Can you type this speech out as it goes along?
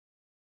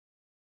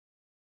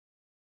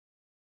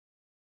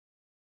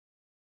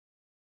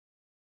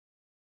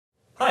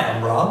Hi,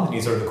 I'm Rob, and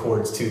these are the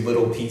chords to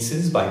Little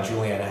Pieces by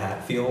Juliana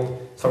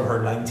Hatfield from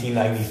her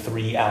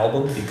 1993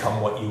 album,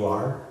 Become What You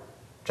Are,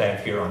 which I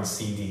have here on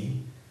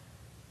CD.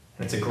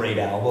 And it's a great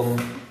album.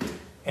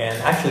 And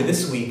actually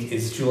this week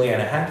is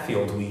Juliana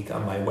Hatfield week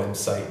on my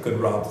website,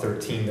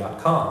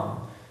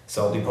 goodrob13.com.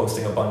 So I'll be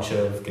posting a bunch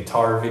of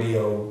guitar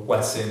video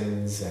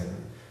lessons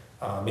and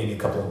maybe a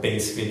couple of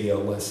bass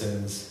video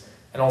lessons,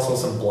 and also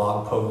some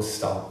blog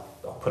posts. I'll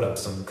put up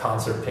some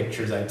concert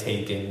pictures I've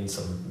taken,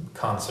 some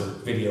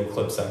concert video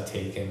clips I've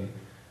taken.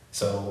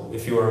 So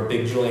if you're a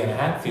big Juliana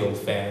Hatfield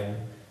fan,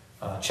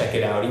 check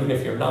it out. Even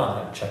if you're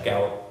not, check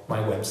out my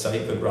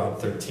website,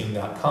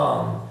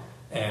 goodrob13.com,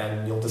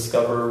 and you'll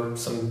discover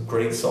some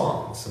great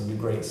songs, some new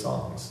great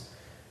songs.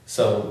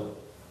 So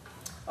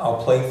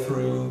I'll play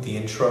through the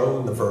intro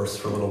and the verse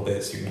for a little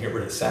bit so you can hear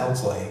what it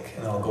sounds like,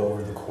 and then I'll go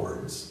over the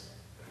chords.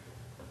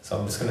 So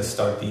I'm just going to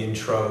start the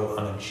intro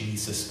on a G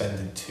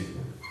suspended 2.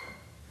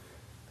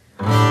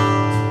 1,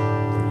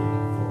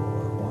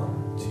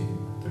 2,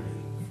 3,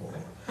 4.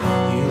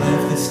 You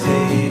left the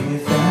state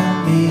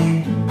without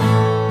me.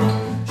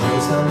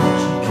 Shows how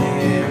much you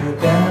care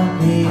about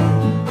me.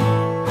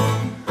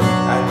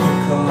 I could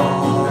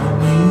call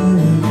and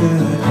you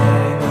could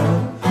hang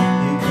up.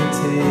 You could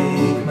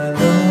take my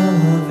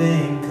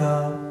loving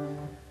cup.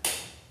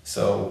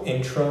 So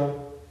intro,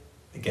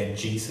 again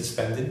G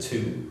suspended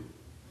 2.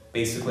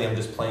 Basically I'm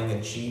just playing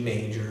a G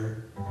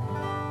major,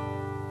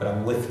 but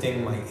I'm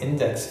lifting my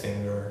index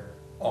finger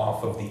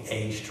off of the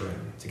A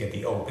string to get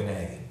the open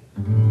A.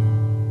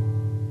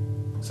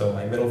 So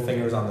my middle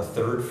finger's on the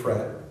 3rd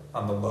fret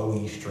on the low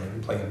E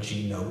string, play a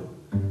G note,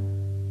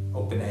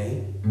 open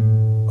A,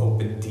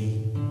 open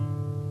D,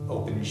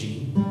 open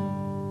G.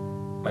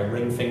 My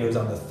ring finger's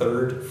on the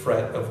 3rd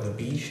fret of the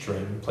B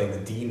string, play the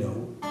D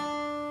note.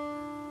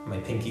 My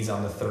pinky's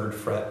on the 3rd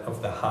fret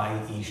of the high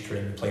E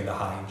string, play the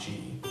high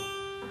G.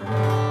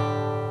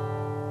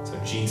 So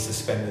G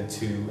suspended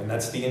 2, and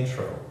that's the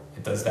intro.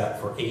 It does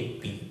that for 8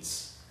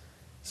 beats.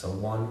 So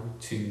 1,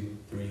 2,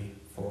 3,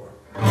 4.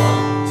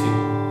 1,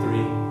 2,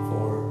 3,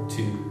 4,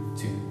 2,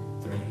 2,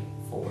 3,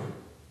 4.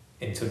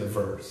 Into the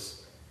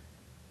verse.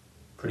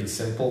 Pretty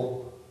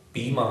simple.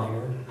 B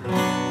minor,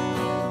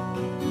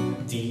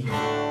 D,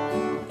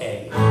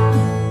 A.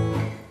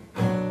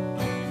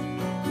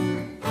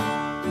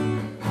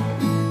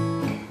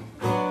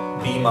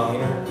 B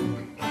minor,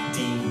 D,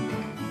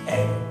 A.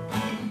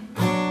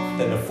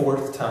 Then a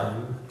 4th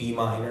time, B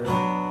minor,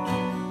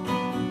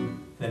 and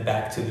then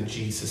back to the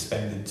G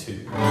suspended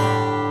 2.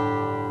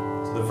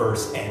 So the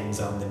verse ends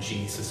on the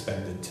G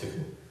suspended 2.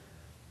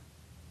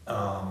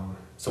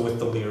 So with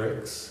the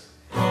lyrics,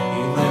 you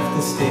left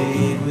the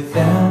state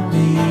without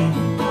me,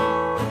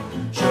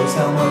 shows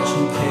how much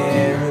you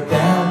care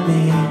about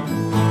me.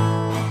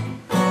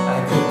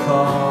 I could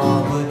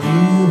call, but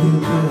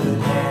you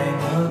could hang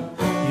up.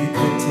 You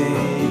could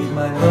take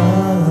my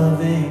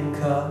loving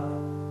cup.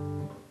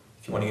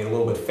 If you want to get a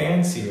little bit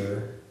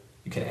fancier,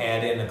 you can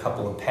add in a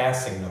couple of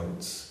passing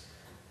notes.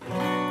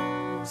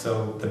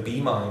 So the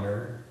B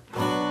minor,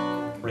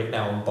 right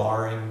now I'm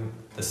barring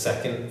the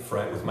 2nd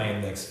fret with my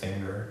index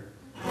finger.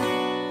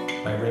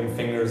 My ring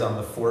finger's on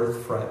the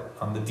 4th fret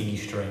on the D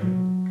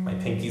string. My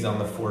pinky's on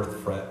the 4th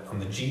fret on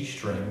the G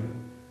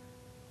string.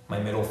 My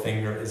middle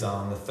finger is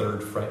on the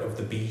 3rd fret of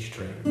the B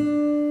string.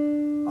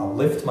 I'll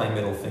lift my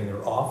middle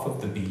finger off of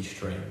the B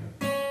string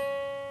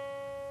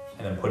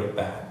and then put it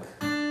back.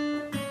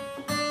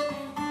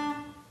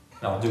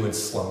 And I'll do it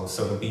slow.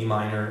 So the B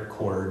minor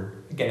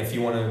chord, again, if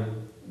you want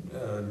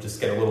to just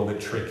get a little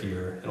bit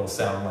trickier, it'll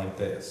sound like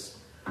this.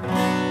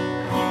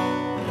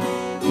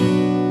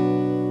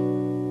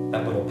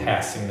 That little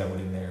passing note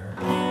in there.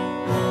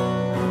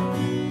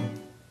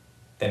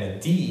 Then a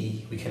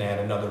D, we can add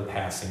another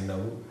passing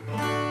note.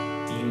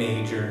 D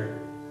major,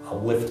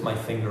 I'll lift my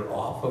finger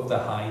off of the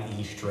high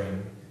E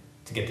string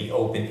to get the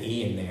open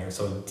E in there,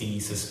 so D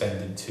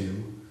suspended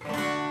 2.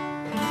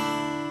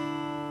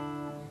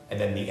 And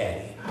then the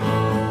A.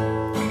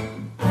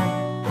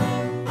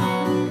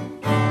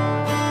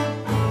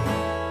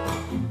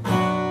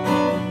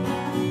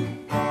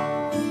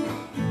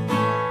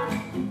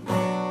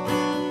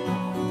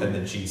 Then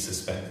the G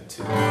suspended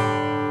 2.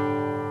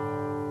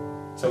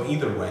 So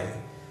either way.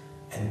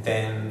 And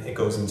then it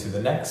goes into the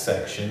next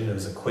section.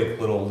 There's a quick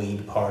little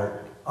lead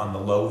part on the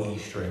low E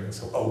string.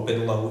 So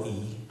open low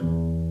E,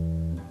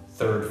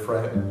 3rd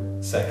fret,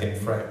 2nd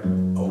fret,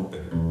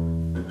 open.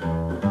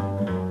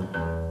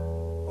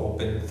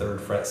 Open, 3rd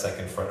fret,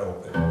 2nd fret,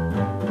 open.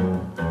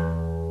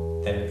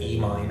 Then E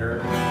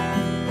minor,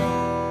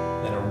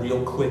 then a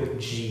real quick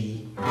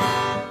G,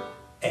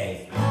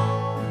 A.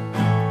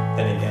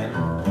 Then again.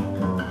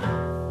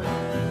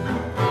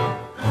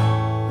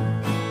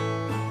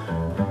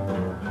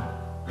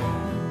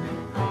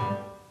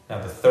 Now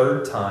the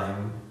 3rd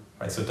time,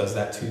 right, so it does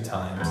that 2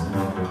 times.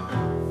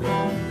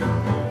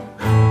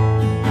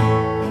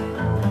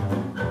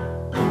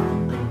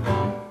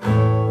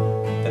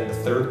 Then the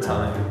 3rd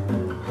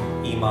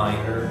time, E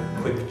minor,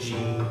 quick G,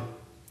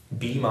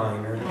 B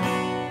minor,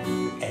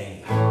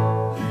 A.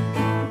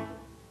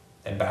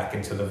 back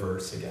into the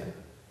verse again.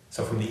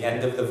 So from the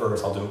end of the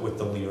verse, I'll do it with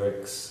the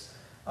lyrics.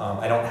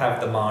 I don't have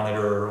the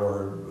monitor or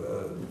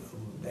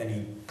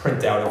any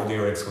printout of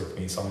lyrics with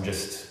me, so I'm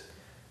just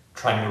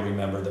trying to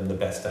remember them the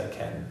best I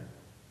can.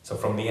 So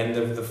from the end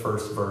of the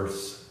first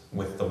verse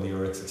with the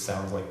lyrics, it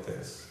sounds like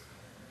this.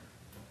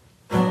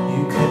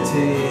 You could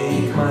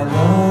take my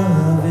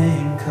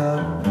loving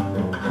cup,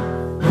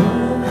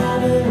 no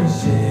matter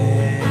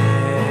share.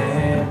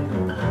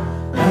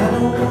 I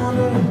don't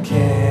wanna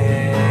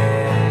care,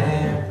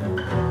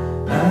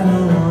 I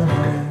don't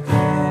wanna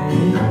get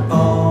it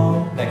all.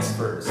 Next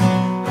verse.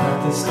 Have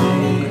to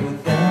stay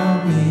without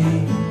me,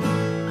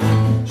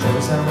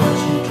 shows how much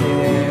you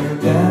care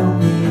about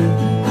me.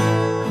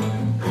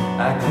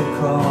 I could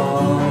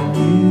call and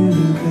you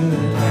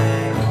could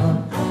hang up.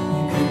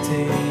 You could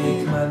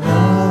take my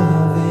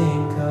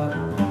loving cup.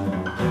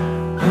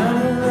 I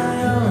don't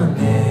lie on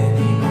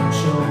anyone's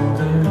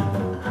shoulder.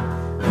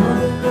 I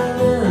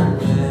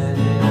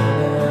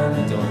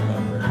don't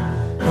remember.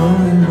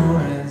 More and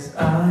more as I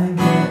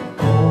get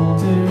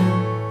older.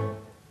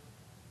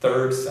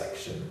 Third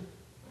section.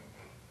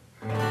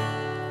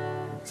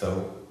 So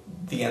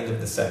the end of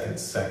the second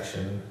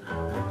section.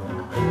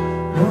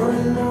 More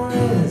and more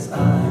as I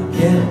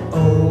get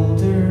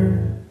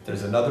older.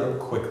 There's another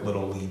quick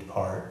little lead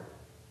part.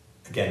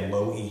 Again,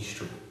 low E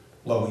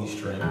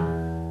string,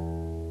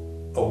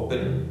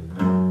 open,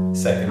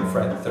 2nd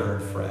fret,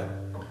 3rd fret.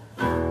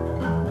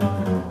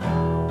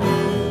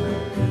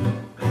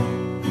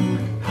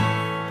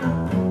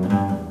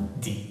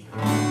 D,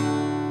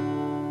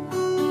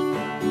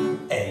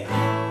 A,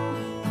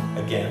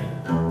 again.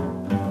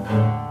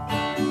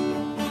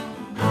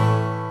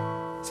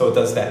 So it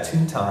does that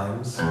 2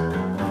 times.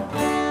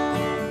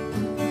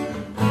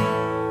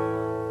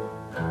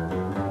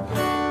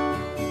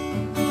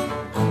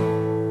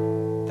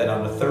 Then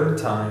on the 3rd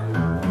time,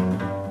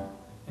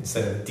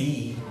 instead of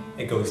D,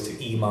 it goes to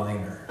E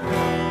minor.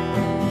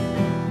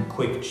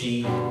 Quick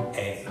G,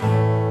 A.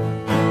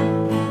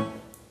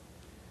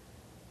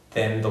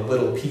 Then the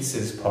little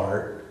pieces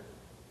part,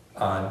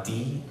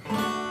 D,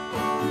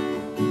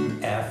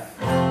 F,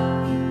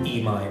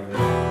 E minor.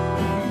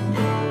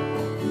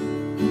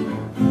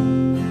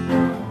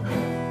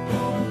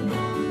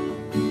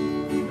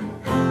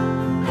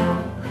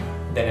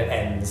 Then it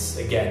ends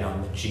again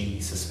on the G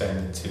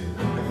suspended 2.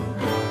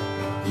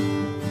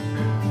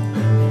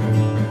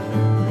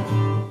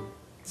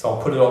 So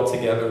I'll put it all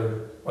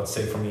together, let's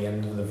say from the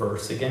end of the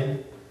verse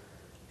again.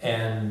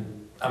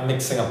 And I'm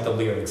mixing up the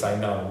lyrics, I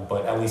know,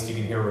 but at least you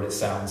can hear what it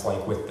sounds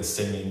like with the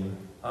singing,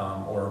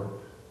 or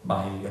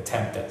my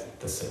attempt at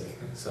the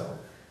singing. So.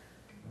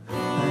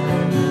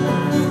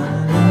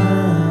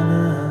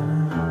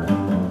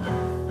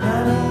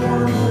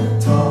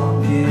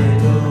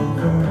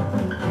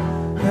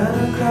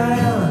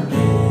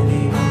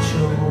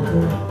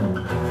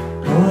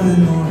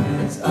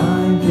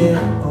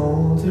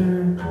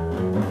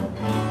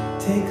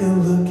 Take a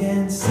look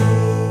and see,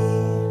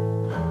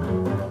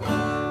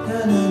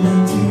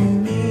 na-na-na to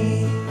me,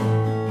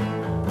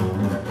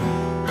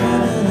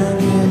 na-na-na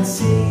can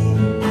see,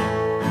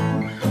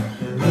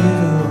 the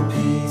little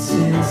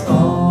pieces,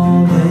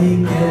 all they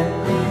get,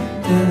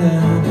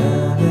 da-da-da,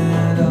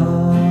 that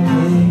all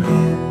they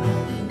get,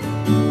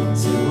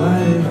 so why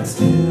do I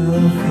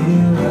still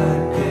feel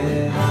like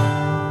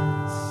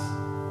this?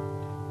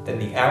 Then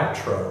the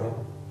outro,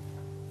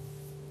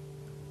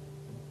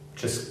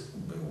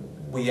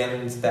 we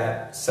end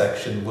that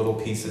section, little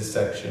pieces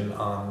section,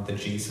 on the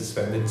G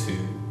suspended 2.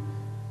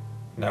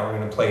 Now we're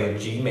going to play a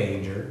G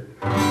major,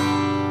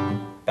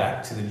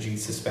 back to the G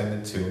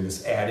suspended 2, and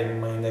just adding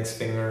my index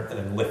finger and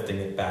then lifting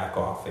it back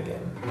off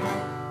again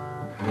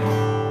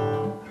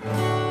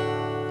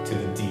to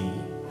the D.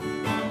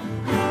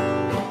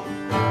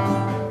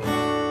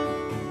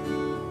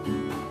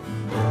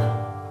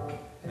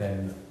 And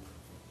then,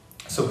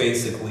 so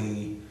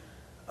basically,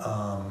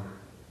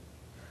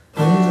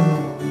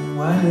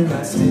 why do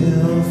I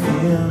still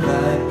feel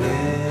like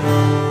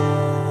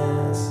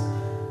this?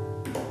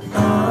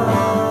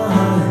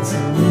 It's a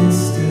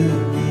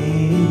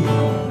mystery.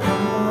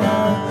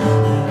 What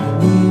it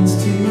means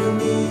to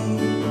me.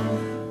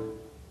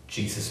 G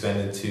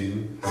suspended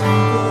 2.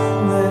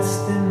 Something less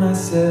than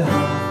myself.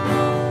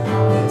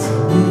 It's a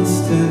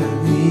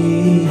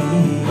mystery.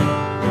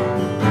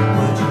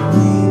 What you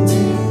mean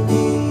to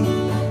me?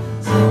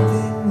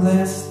 Something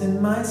less than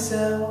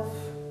myself.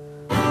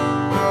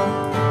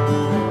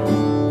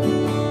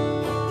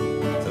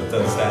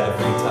 Does that a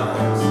few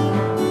times.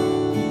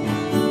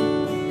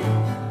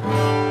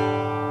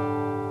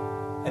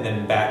 And then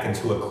back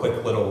into a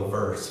quick little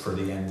verse for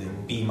the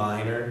ending. B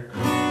minor,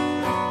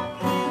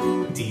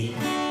 D,